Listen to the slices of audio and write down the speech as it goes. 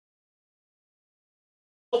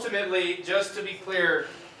Ultimately, just to be clear,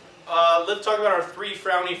 let's talk about our three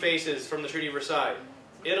frowny faces from the Treaty of Versailles.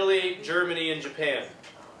 Italy, Germany, and Japan.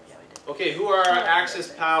 Okay, who are our Axis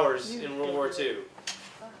powers in World War II?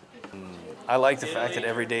 I like the fact that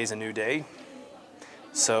every day is a new day,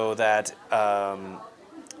 so that,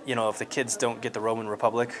 you know, if the kids don't get the Roman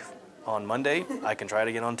Republic on Monday, I can try it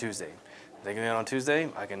again on Tuesday. If they get it on Tuesday,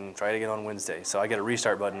 I can try it again on Wednesday. So I get a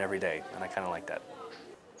restart button every day, and I kind of like that.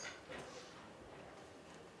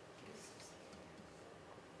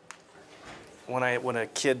 When a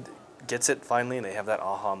kid gets it finally and they have that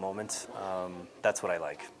aha moment, that's what I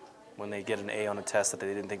like. When they get an A on a test that they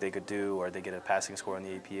didn't think they could do, or they get a passing score on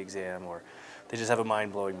the AP exam, or they just have a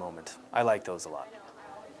mind-blowing moment. I like those a lot.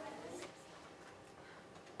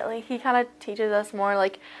 Like, he kind of teaches us more,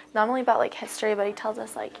 like, not only about, like, history, but he tells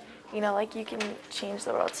us, like, you know, like, you can change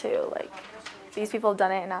the world too. Like, these people have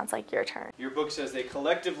done it, and now it's, like, your turn. Your book says they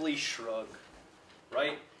collectively shrug,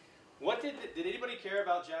 right? What did anybody care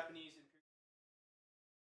about Japanese